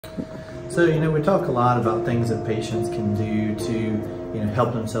So, we talk a lot about things that patients can do to,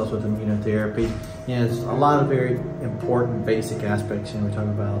 help themselves with immunotherapy. There's a lot of very important basic aspects. We talk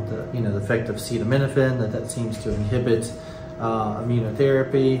about the effect of acetaminophen, that seems to inhibit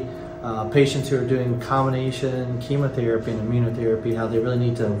immunotherapy. Patients who are doing combination chemotherapy and immunotherapy, how they really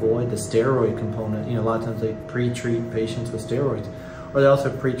need to avoid the steroid component. A lot of times they pre-treat patients with steroids, or they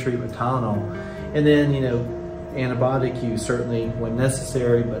also pre-treat with Tylenol. And then, antibiotic use certainly when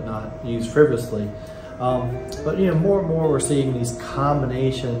necessary, but not used frivolously. But more and more we're seeing these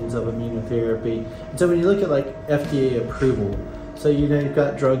combinations of immunotherapy. And so when you look at like FDA approval, so you've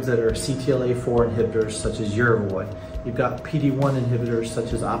got drugs that are CTLA-4 inhibitors such as Yervoy. You've got PD-1 inhibitors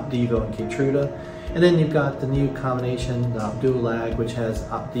such as Opdivo and Keytruda. And then you've got the new combination, the Opdualag, which has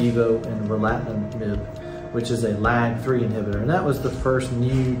Opdivo and relatlimab, which is a LAG-3 inhibitor. And that was the first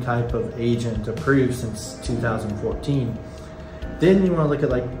new type of agent approved since 2014. Then you want to look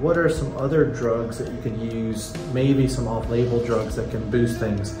at what are some other drugs that you could use, maybe some off-label drugs that can boost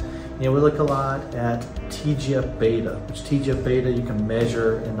things. We look a lot at TGF-beta, which TGF-beta you can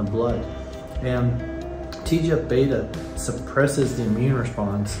measure in the blood. And TGF-beta suppresses the immune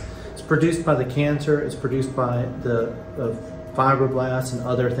response. It's produced by the cancer, it's produced by the fibroblasts and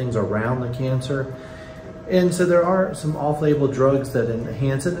other things around the cancer. And so there are some off-label drugs that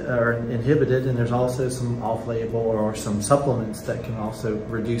enhance it or inhibit it, and there's also some off-label or some supplements that can also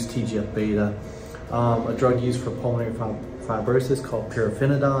reduce TGF-beta. A drug used for pulmonary fibrosis called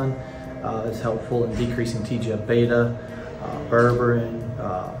pirfenidone is helpful in decreasing TGF-beta. Berberine,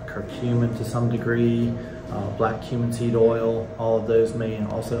 curcumin to some degree, black cumin seed oil, all of those may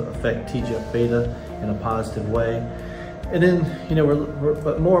also affect TGF-beta in a positive way. And then,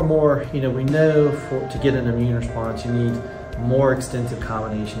 but more and more, we know to get an immune response, you need more extensive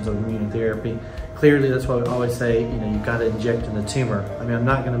combinations of immunotherapy. Clearly, that's why we always say, you've got to inject in the tumor. I'm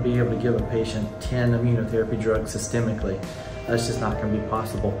not going to be able to give a patient 10 immunotherapy drugs systemically. That's just not going to be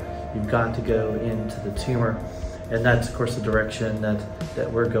possible. You've got to go into the tumor. And that's, of course, the direction that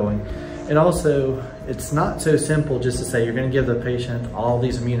we're going. And also, it's not so simple just to say you're going to give the patient all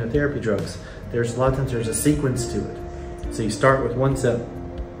these immunotherapy drugs. There's a lot of times there's a sequence to it. So you start with one set,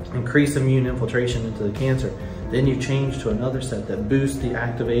 increase immune infiltration into the cancer. Then you change to another set that boosts the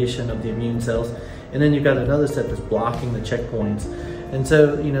activation of the immune cells. And then you've got another set that's blocking the checkpoints. And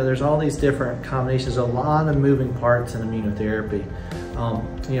so, there's all these different combinations, a lot of moving parts in immunotherapy.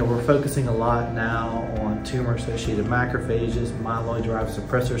 We're focusing a lot now on tumor-associated macrophages, myeloid-derived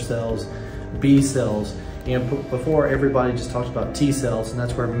suppressor cells, B cells. Before, everybody just talked about T cells, and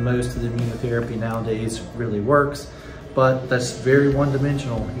that's where most of the immunotherapy nowadays really works. But that's very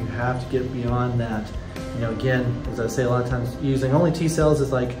one-dimensional. You have to get beyond that. Again, as I say a lot of times, using only T cells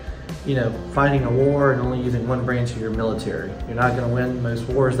is like, fighting a war and only using one branch of your military. You're not going to win most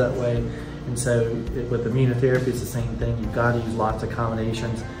wars that way. And so with immunotherapy, it's the same thing. You've got to use lots of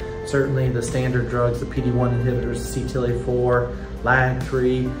combinations. Certainly the standard drugs, the PD-1 inhibitors, the CTLA-4,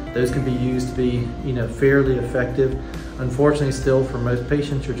 LAG-3, those can be used to be, fairly effective. Unfortunately, still for most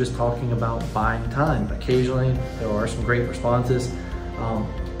patients, you're just talking about buying time. Occasionally, there are some great responses,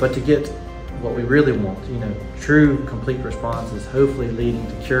 but to get what we really want, true complete responses, hopefully leading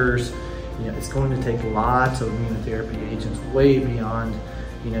to cures, it's going to take lots of immunotherapy agents way beyond,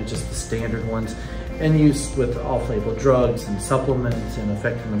 just the standard ones, and use with off-label drugs and supplements and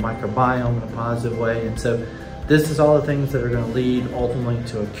affecting the microbiome in a positive way. And so this is all the things that are going to lead ultimately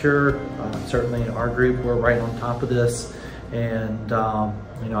to a cure. Certainly in our group, we're right on top of this. And,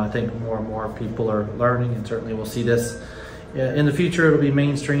 I think more and more people are learning, and certainly we'll see this in the future. It'll be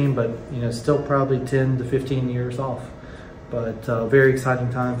mainstream, but, still probably 10 to 15 years off. But very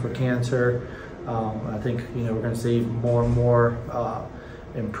exciting time for cancer. I think, we're going to see more and more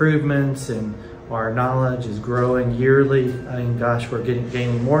improvements, and our knowledge is growing yearly. Gosh, we're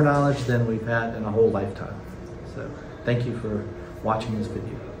gaining more knowledge than we've had in a whole lifetime. So thank you for watching this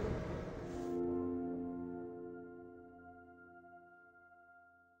video.